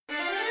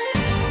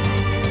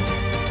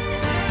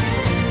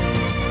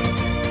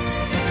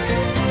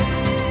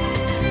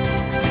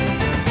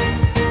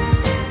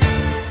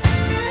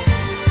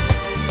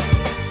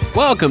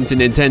Welcome to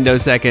Nintendo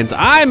Seconds.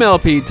 I'm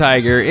LP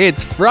Tiger.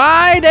 It's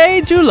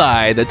Friday,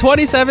 July the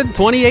 27th,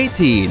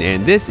 2018,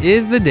 and this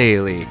is the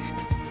Daily.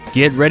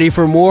 Get ready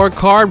for more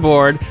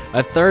cardboard.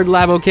 A third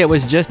Labo kit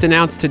was just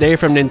announced today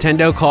from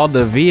Nintendo called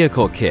the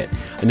Vehicle Kit.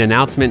 An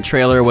announcement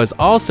trailer was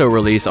also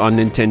released on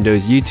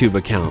Nintendo's YouTube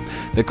account.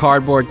 The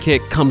cardboard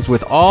kit comes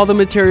with all the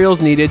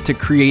materials needed to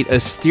create a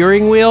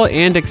steering wheel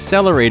and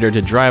accelerator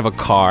to drive a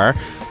car,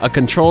 a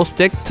control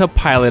stick to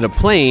pilot a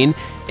plane,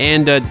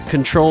 and a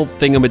control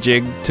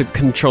thingamajig to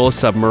control a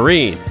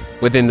submarine.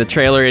 Within the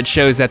trailer, it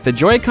shows that the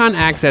Joy-Con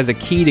acts as a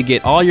key to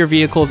get all your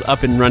vehicles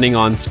up and running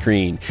on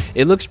screen.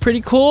 It looks pretty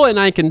cool, and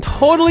I can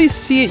totally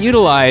see it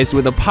utilized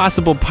with a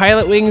possible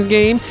Pilot Wings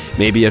game,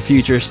 maybe a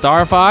future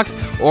Star Fox,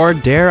 or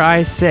dare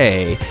I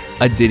say,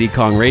 a Diddy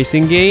Kong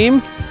Racing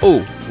game?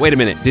 Oh, wait a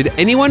minute. Did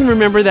anyone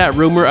remember that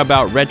rumor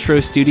about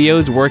Retro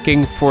Studios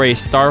working for a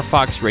Star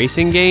Fox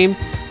racing game?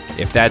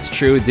 If that's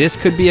true, this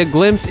could be a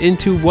glimpse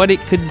into what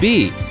it could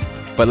be.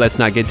 But let's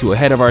not get too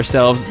ahead of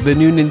ourselves. The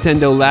new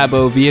Nintendo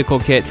Labo Vehicle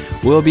Kit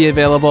will be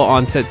available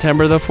on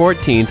September the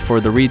 14th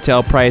for the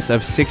retail price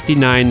of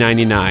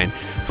 $69.99.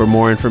 For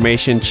more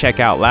information, check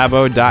out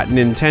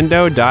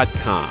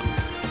labo.nintendo.com.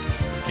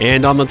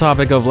 And on the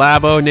topic of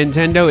Labo,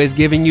 Nintendo is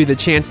giving you the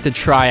chance to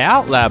try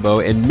out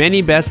Labo in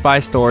many Best Buy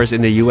stores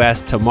in the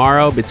US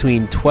tomorrow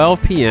between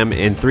 12 p.m.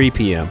 and 3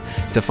 p.m.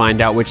 To find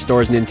out which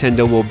stores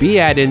Nintendo will be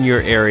at in your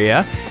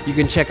area, you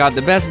can check out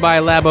the Best Buy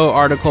Labo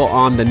article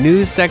on the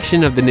news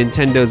section of the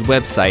Nintendo's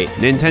website,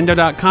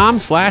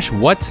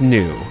 nintendo.com/what's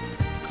new.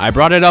 I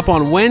brought it up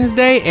on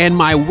Wednesday, and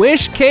my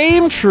wish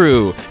came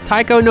true.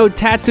 Taiko no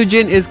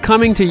Tatsujin is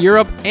coming to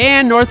Europe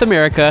and North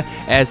America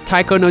as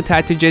Taiko no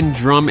Tatsujin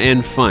Drum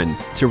and Fun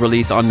to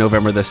release on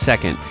November the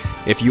 2nd.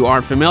 If you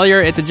aren't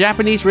familiar, it's a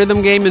Japanese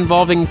rhythm game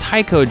involving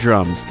taiko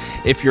drums.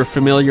 If you're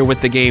familiar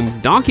with the game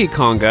Donkey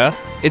Konga,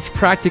 it's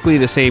practically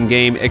the same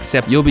game,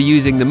 except you'll be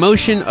using the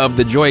motion of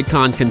the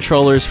Joy-Con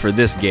controllers for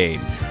this game.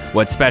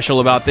 What's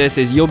special about this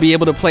is you'll be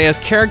able to play as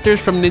characters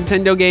from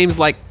Nintendo games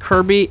like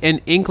Kirby and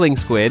Inkling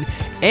Squid,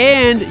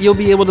 and you'll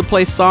be able to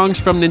play songs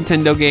from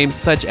Nintendo games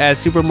such as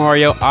Super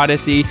Mario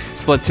Odyssey,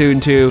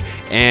 Splatoon 2,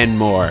 and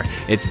more.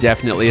 It's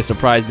definitely a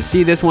surprise to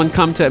see this one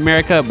come to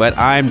America, but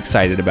I'm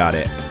excited about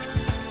it.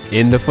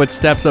 In the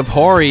footsteps of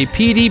Hori,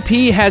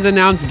 PDP has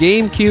announced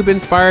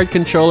GameCube-inspired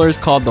controllers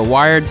called the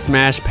Wired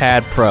Smash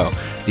Pad Pro.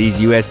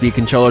 These USB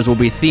controllers will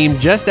be themed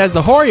just as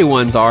the Hori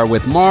ones are,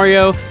 with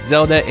Mario,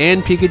 Zelda,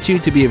 and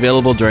Pikachu to be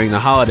available during the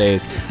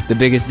holidays. The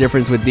biggest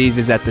difference with these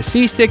is that the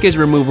C-Stick is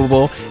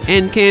removable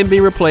and can be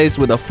replaced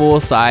with a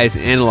full-size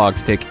analog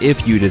stick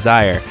if you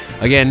desire.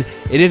 Again,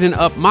 it isn't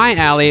up my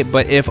alley,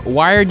 but if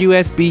wired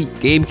USB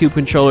GameCube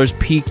controllers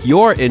pique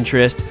your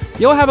interest,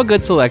 you'll have a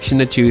good selection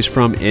to choose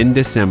from in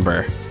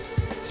December.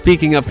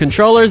 Speaking of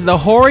controllers, the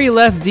Hori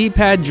Left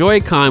D-Pad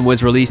Joy-Con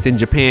was released in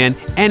Japan,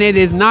 and it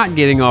is not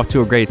getting off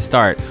to a great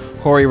start.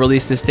 Hori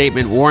released a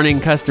statement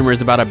warning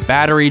customers about a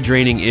battery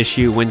draining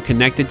issue when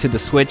connected to the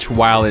Switch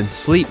while in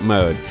sleep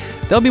mode.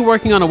 They'll be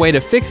working on a way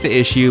to fix the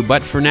issue,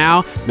 but for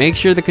now, make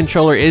sure the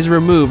controller is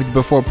removed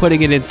before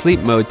putting it in sleep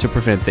mode to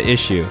prevent the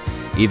issue.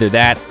 Either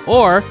that,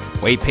 or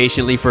wait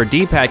patiently for a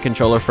D-Pad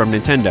controller from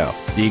Nintendo.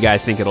 Do you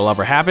guys think it'll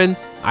ever happen?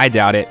 I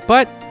doubt it,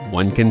 but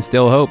one can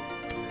still hope.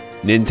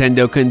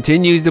 Nintendo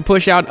continues to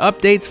push out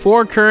updates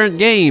for current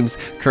games.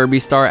 Kirby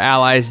Star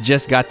Allies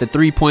just got the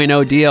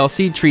 3.0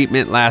 DLC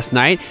treatment last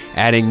night,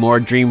 adding more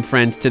Dream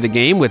Friends to the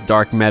game with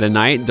Dark Meta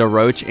Knight,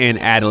 Daroche, and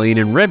Adeline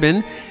and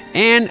Ribbon.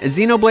 And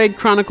Xenoblade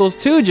Chronicles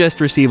 2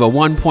 just received a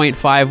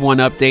 1.51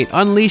 update,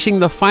 unleashing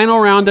the final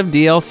round of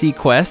DLC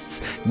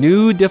quests,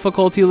 new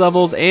difficulty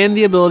levels, and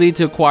the ability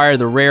to acquire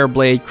the rare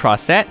Blade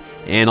Crossette,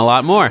 and a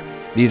lot more.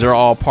 These are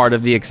all part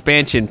of the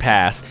expansion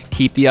pass.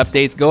 Keep the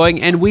updates going,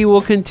 and we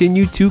will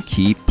continue to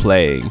keep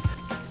playing.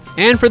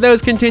 And for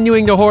those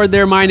continuing to hoard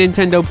their My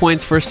Nintendo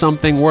points for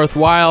something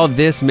worthwhile,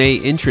 this may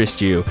interest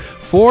you.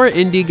 4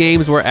 indie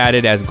games were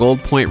added as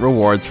gold point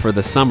rewards for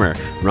the summer.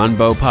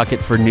 Runbow Pocket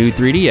for new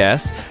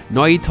 3DS,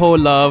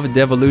 Noito Love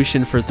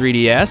Devolution for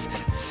 3DS,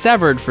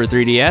 Severed for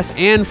 3DS,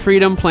 and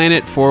Freedom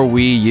Planet for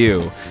Wii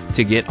U.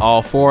 To get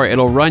all 4,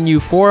 it'll run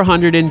you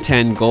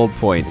 410 gold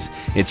points.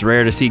 It's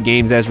rare to see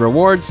games as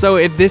rewards, so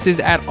if this is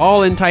at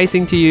all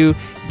enticing to you,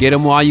 get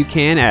them while you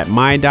can at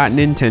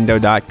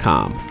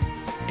my.nintendo.com.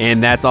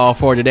 And that's all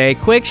for today.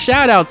 Quick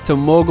shout-outs to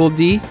Mogul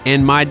D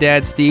and my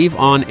dad Steve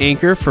on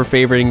Anchor for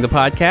favoriting the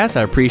podcast.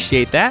 I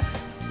appreciate that.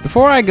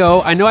 Before I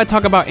go, I know I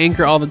talk about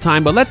Anchor all the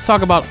time, but let's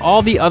talk about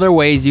all the other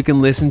ways you can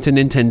listen to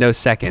Nintendo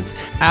Seconds.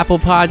 Apple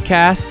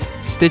Podcasts,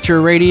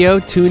 Stitcher Radio,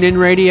 TuneIn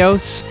Radio,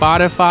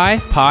 Spotify,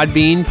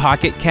 Podbean,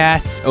 Pocket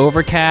Casts,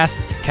 Overcast,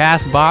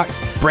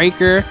 CastBox,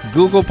 Breaker,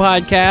 Google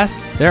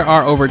Podcasts. There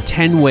are over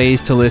 10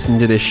 ways to listen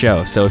to this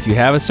show, so if you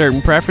have a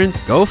certain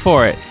preference, go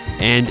for it.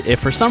 And if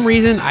for some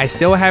reason I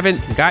still haven't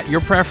got your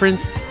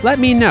preference, let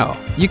me know.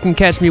 You can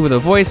catch me with a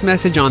voice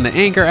message on the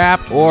Anchor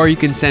app, or you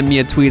can send me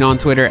a tweet on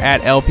Twitter at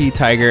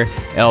LPTiger,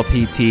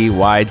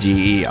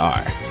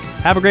 LPTYGER.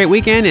 Have a great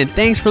weekend, and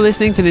thanks for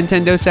listening to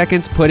Nintendo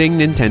Seconds, putting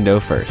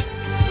Nintendo first.